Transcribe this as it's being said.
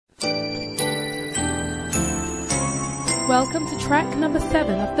welcome to track number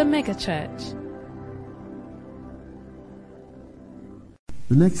 7 of the Mega Church.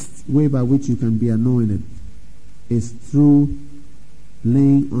 The next way by which you can be anointed is through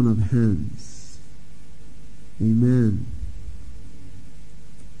laying on of hands. Amen.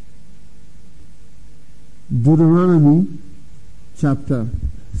 Deuteronomy chapter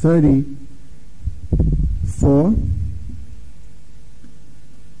 34.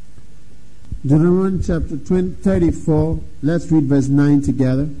 Deuteronomy chapter 34. Let's read verse 9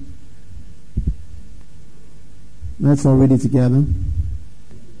 together. Let's all read it together.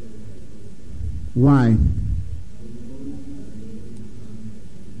 Why?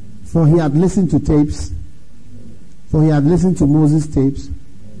 For he had listened to tapes. For he had listened to Moses' tapes.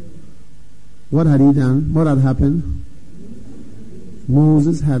 What had he done? What had happened?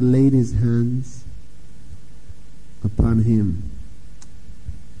 Moses had laid his hands upon him.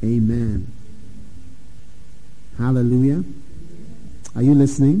 Amen. Hallelujah. Are you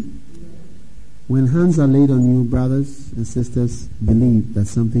listening? When hands are laid on you, brothers and sisters, believe that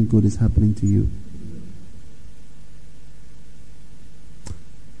something good is happening to you.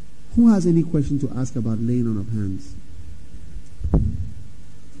 Who has any question to ask about laying on of hands?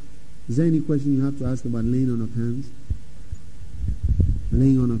 Is there any question you have to ask about laying on of hands?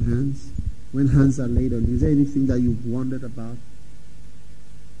 Laying on of hands? When hands are laid on you, is there anything that you've wondered about?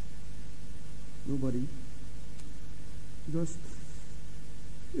 Nobody? Just,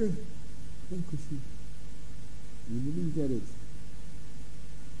 yeah, you didn't get it.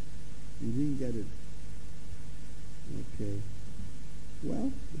 You didn't get it. Okay.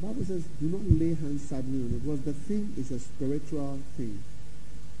 Well, the Bible says, do not lay hands suddenly on it. Well, the thing is a spiritual thing.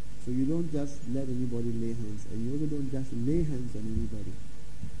 So you don't just let anybody lay hands. And you also don't just lay hands on anybody.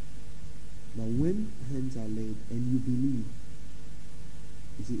 But when hands are laid and you believe,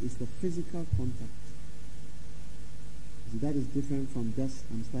 you see, it's the physical contact. You see, that is different from just,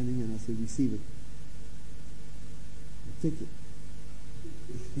 I'm standing here and I say, receive it. Take it.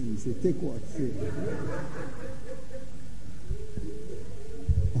 You say, take what? Say.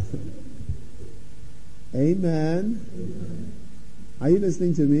 Amen. Are you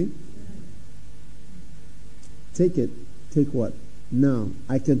listening to me? Take it. Take what? Now,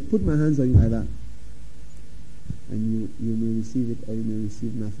 I can put my hands on you like that. And you may receive it or you may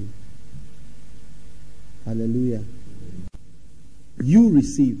receive nothing. Hallelujah. You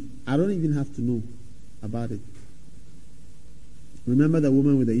receive. I don't even have to know about it. Remember the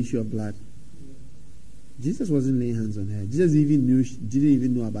woman with the issue of blood? Jesus wasn't laying hands on her. Jesus didn't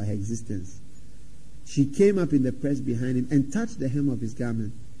even know about her existence. She came up in the press behind him and touched the hem of his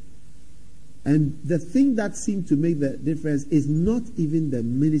garment. And the thing that seemed to make the difference is not even the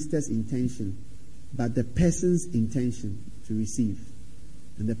minister's intention, but the person's intention to receive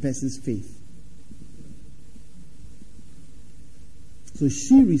and the person's faith. So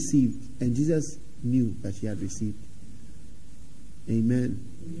she received, and Jesus knew that she had received. Amen.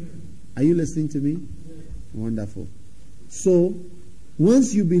 Are you listening to me? Wonderful. So,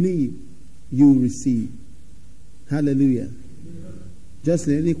 once you believe, you receive. Hallelujah. Just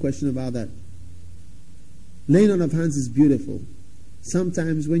any question about that? Laying on of hands is beautiful.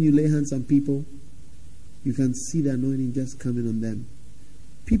 Sometimes when you lay hands on people, you can see the anointing just coming on them.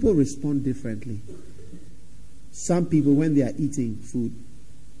 People respond differently. Some people, when they are eating food,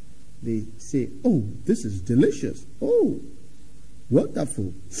 they say, oh, this is delicious. Oh,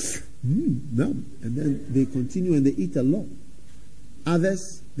 wonderful. Numb. And then they continue and they eat a lot.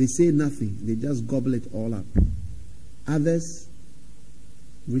 Others, they say nothing. They just gobble it all up. Others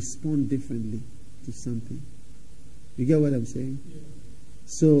respond differently to something. You get what I'm saying? Yeah.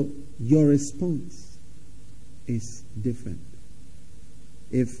 So your response is different.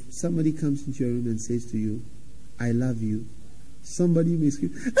 If somebody comes into your room and says to you, I love you, somebody may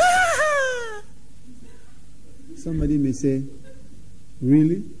scream, ah! Somebody may say,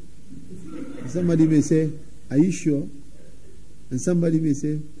 really? Somebody may say, are you sure? And somebody may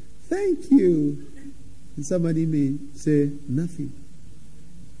say, thank you. And somebody may say, nothing.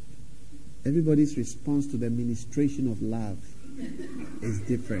 Everybody's response to the ministration of love is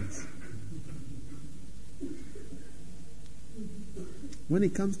different. When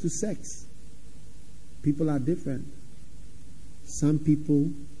it comes to sex, people are different. Some people,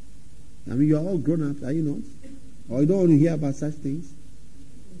 I mean, you're all grown up, are you not? Or you don't want to hear about such things?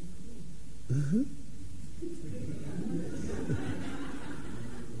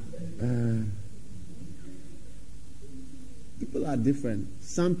 People are different.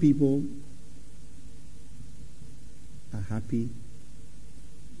 Some people are happy.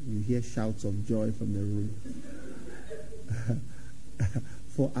 You hear shouts of joy from the room.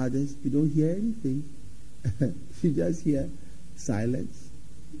 For others, you don't hear anything. You just hear silence.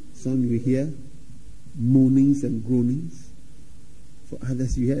 Some you hear moanings and groanings. For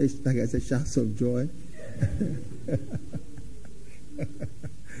others you hear, like I said, shouts of joy.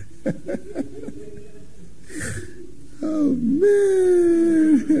 Oh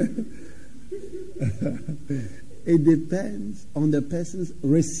man. It depends on the person's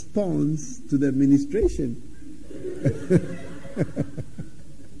response to the ministration.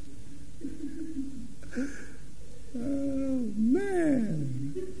 Oh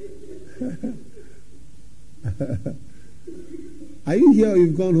man. Are you here or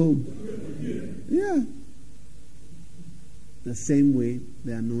you've gone home? Yeah. The same way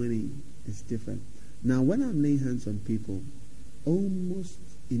the anointing is different. Now when I'm laying hands on people, almost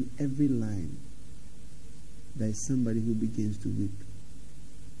in every line there is somebody who begins to weep.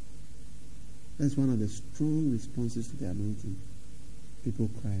 That's one of the strong responses to the anointing. People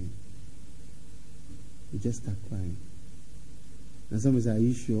crying. They just start crying. And somebody says, are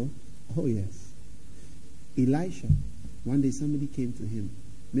you sure? Oh yes. Elisha, one day somebody came to him.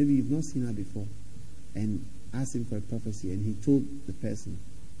 Maybe you've not seen her before. And asked him for a prophecy. And he told the person.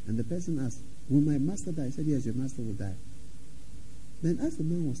 And the person asked, will my master die? He said, yes, your master will die. Then as the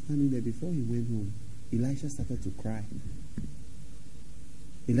man was standing there before he went home, Elisha started to cry.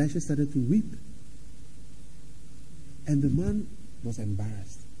 Elisha started to weep. And the man was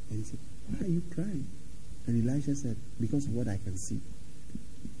embarrassed. And he said, why are you crying? And Elisha said, because of what I can see.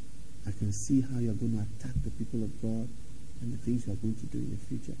 I can see how you're going to attack the people of God and the things you are going to do in the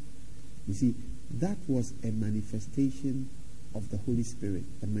future. You see, that was a manifestation of the Holy Spirit,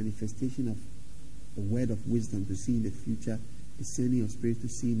 a manifestation of the word of wisdom to see in the future, discerning of spirit to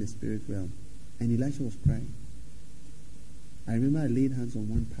see in the spirit realm. And Elisha was crying. I remember I laid hands on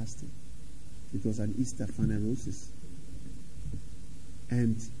one pastor. It was an Easter phanerosis.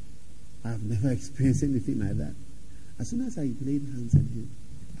 And I've never experienced anything like that. As soon as I laid hands on him,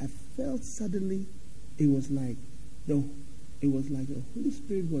 I felt suddenly it was like the Holy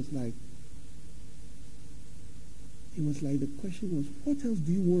Spirit was like, it was like the question was, what else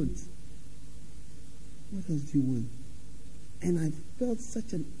do you want? What else do you want? And I felt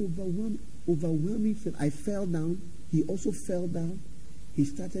such an overwhelming feel. I fell down. He also fell down. He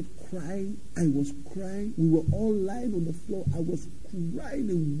started crying. I was crying. We were all lying on the floor. I was crying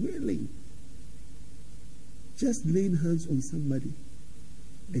and wailing. Just laying hands on somebody.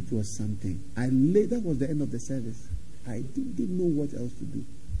 It was something. That was the end of the service. I didn't know what else to do.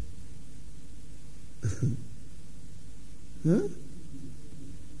 Huh?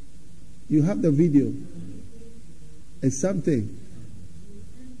 You have the video. It's something.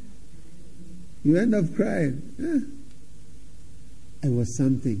 You end up crying. It was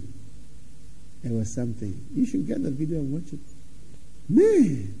something. It was something. You should get the video and watch it.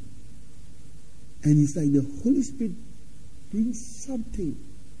 Man. And it's like the Holy Spirit brings something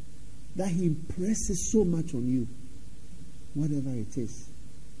that He impresses so much on you. Whatever it is.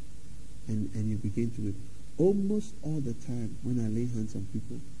 And you begin to weep. Almost all the time when I lay hands on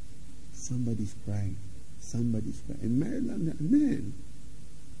people, somebody's crying. Somebody's crying. In Maryland, man.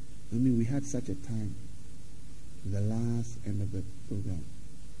 I mean, we had such a time. The last end of the program.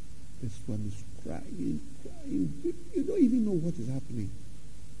 This one is crying. You don't even know what is happening.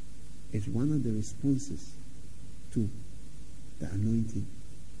 It's one of the responses to the anointing.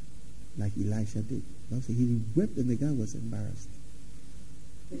 Like Elisha did. He wept and the guy was embarrassed.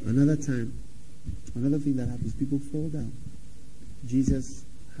 Another time, another thing that happens, people fall down. Jesus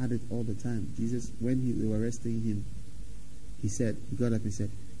had it all the time. Jesus, when they were arresting him, he got up and said,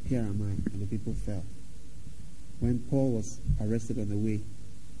 here am I. And the people fell. When Paul was arrested on the way,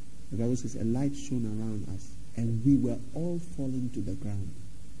 the Bible says a light shone around us and we were all falling to the ground.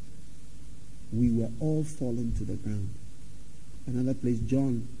 We were all falling to the ground. Another place,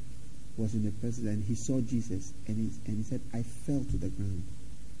 John was in the presence and he saw Jesus and he said, I fell to the ground.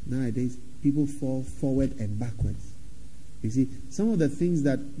 Nowadays, people fall forward and backwards. You see, some of the things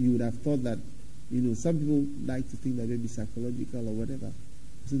that you would have thought that, some people like to think that maybe psychological or whatever.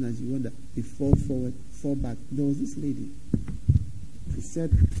 As soon as you wonder, they fall forward, fall back. There was this lady. She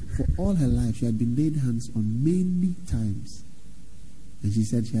said for all her life, she had been laid hands on many times. And she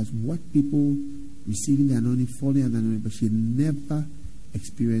said she has watched people receiving the anointing, falling under the anointing, but she never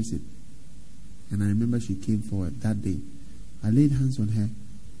experienced it. And I remember she came forward that day. I laid hands on her.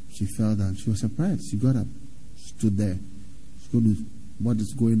 She fell down. She was surprised. She got up, stood there. She's going to, what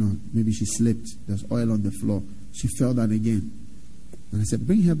is going on? Maybe she slipped. There's oil on the floor. She fell down again. And I said,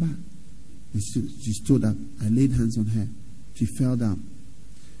 bring her back. And she stood up. I laid hands on her. She fell down.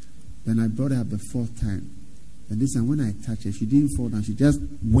 Then I brought her up the fourth time. And this time when I touched her, she didn't fall down. She just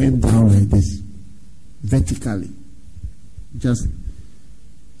went down like this. vertically.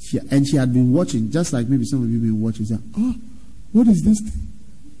 She had been watching, just like maybe some of you have been watching. Say, oh, what is this thing?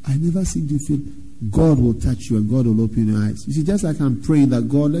 I never seem to feel. God will touch you and God will open your eyes. You see, just like I'm praying that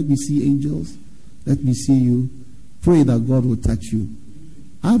God, let me see angels, let me see you. Pray that God will touch you.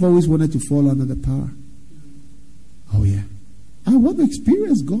 I've always wanted to fall under the power. Oh yeah. I want to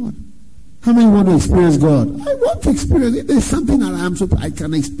experience God. How many want to experience God? I want to experience it. There's something that I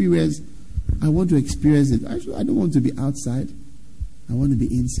can experience. I want to experience it. I don't want to be outside. I want to be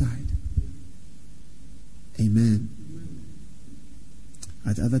inside. Amen.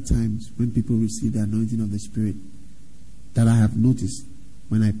 At other times, when people receive the anointing of the Spirit, that I have noticed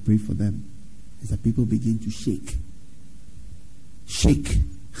when I pray for them, is that people begin to shake. Shake.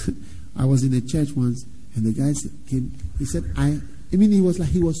 I was in a church once, and the guy came. He said,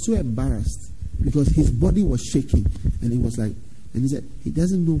 he was so embarrassed because his body was shaking, and he was like, and he said he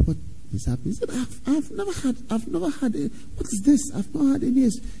doesn't know what is happening. He said, I've never had. What is this? I've not had any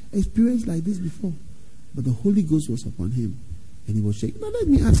experience like this before. But the Holy Ghost was upon him, and he was shaking. Now let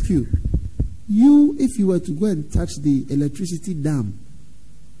me ask you, if you were to go and touch the electricity dam,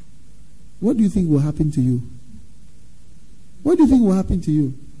 what do you think will happen to you? What do you think will happen to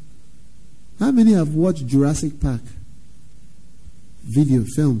you? How many have watched Jurassic Park?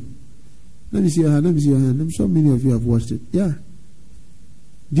 Film. Let me see your hand. I'm sure many of you have watched it. Yeah.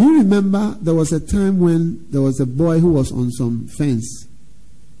 Do you remember there was a time when there was a boy who was on some fence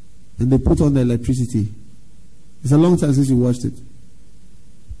and they put on the electricity? It's a long time since you watched it.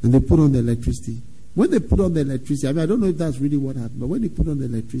 And they put on the electricity. When they put on the electricity, I don't know if that's really what happened, but when they put on the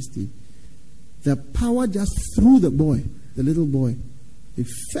electricity, the power just threw the little boy. It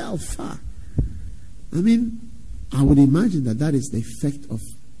fell far. I would imagine that is the effect of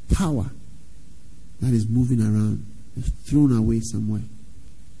power that is moving around. It's thrown away somewhere.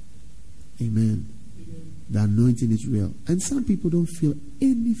 Amen. The anointing is real. And some people don't feel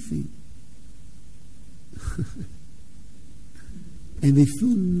anything. And they feel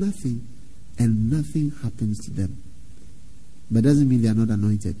nothing. And nothing happens to them. But doesn't mean they are not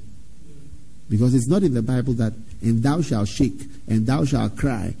anointed. Because it's not in the Bible that, and thou shalt shake, and thou shalt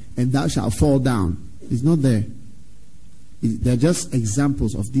cry, and thou shalt fall down. It's not there. They're just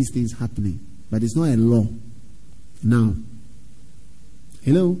examples of these things happening. But it's not a law. Now,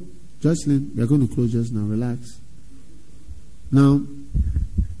 hello, Jocelyn, we're going to close just now. Relax. Now,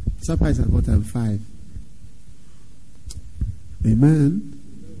 supper is at what time? 5. Amen.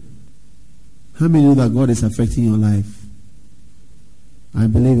 How many know that God is affecting your life? I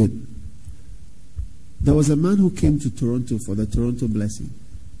believe it. There was a man who came to Toronto for the Toronto blessing.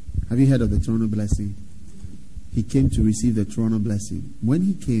 Have you heard of the Toronto blessing? He came to receive the Toronto blessing. When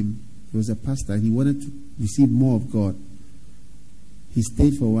he came, he was a pastor and he wanted to receive more of God. He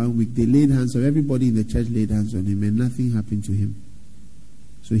stayed for 1 week. They laid hands on everybody in the church, laid hands on him, and nothing happened to him.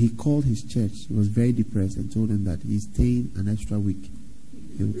 So he called his church. He was very depressed and told them that he's staying an extra week.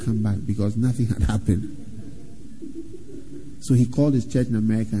 He will come back because nothing had happened. So he called his church in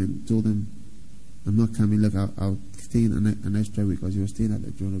America and told them, I'm not coming. Look, I'll stay in an extra week because he was staying at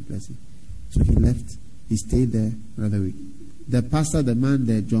the Toronto blessing. So he left. He stayed there another week. The pastor, the man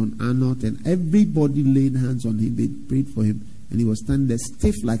there, John Arnott, and everybody laid hands on him. They prayed for him. And he was standing there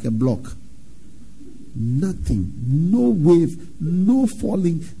stiff like a block. Nothing. No wave. No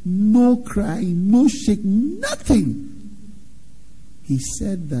falling. No crying. No shaking. Nothing. He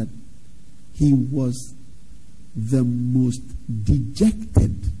said that he was the most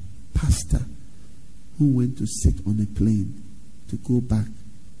dejected pastor who went to sit on a plane to go back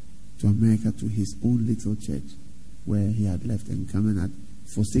to America to his own little church where he had left and come and had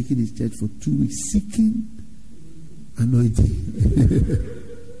forsaken his church for 2 weeks seeking anointing.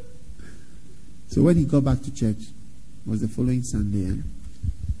 So when he got back to church, it was the following Sunday, and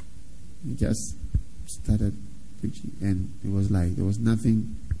he just started preaching, and it was like there was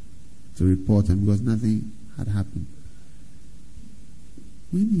nothing to report, and because nothing had happened.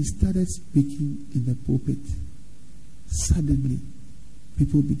 When he started speaking in the pulpit, suddenly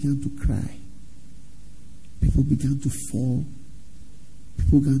people began to cry. People began to fall.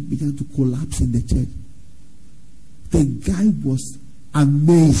 People began to collapse in the church. The guy was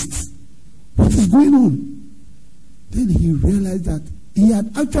amazed. What is going on? Then he realized that he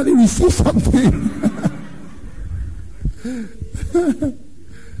had actually received something.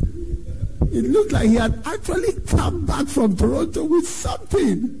 It looked like he had actually come back from Toronto with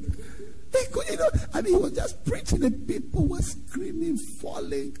something. He was just preaching and people were screaming,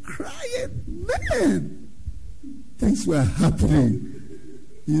 falling, crying. Man, things were happening.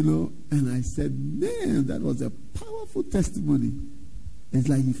 And I said, man, that was a powerful testimony. It's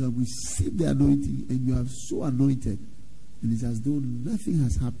like you can receive the anointing and you are so anointed. And it's as though nothing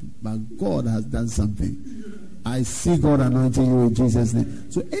has happened, but God has done something. I see God anointing you in Jesus'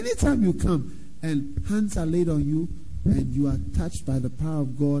 name. So anytime you come and hands are laid on you and you are touched by the power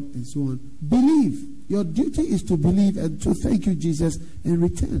of God and so on, believe. Your duty is to believe and to thank you, Jesus, and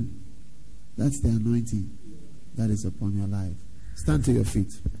return. That's the anointing that is upon your life. Stand to your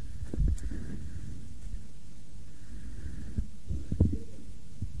feet.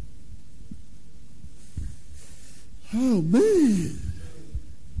 Oh, man.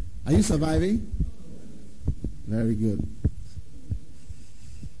 Are you surviving? Very good.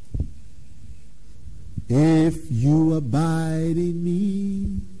 If you abide in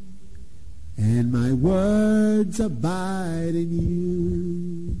me, and my words abide in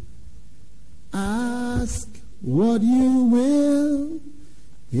you, ask what you will,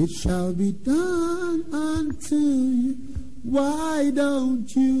 it shall be done unto you. Why don't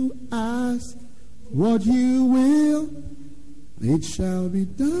you ask what you will, it shall be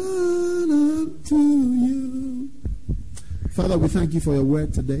done unto you. Father, we thank you for your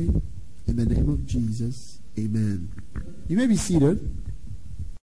word today. In the name of Jesus, amen. You may be seated.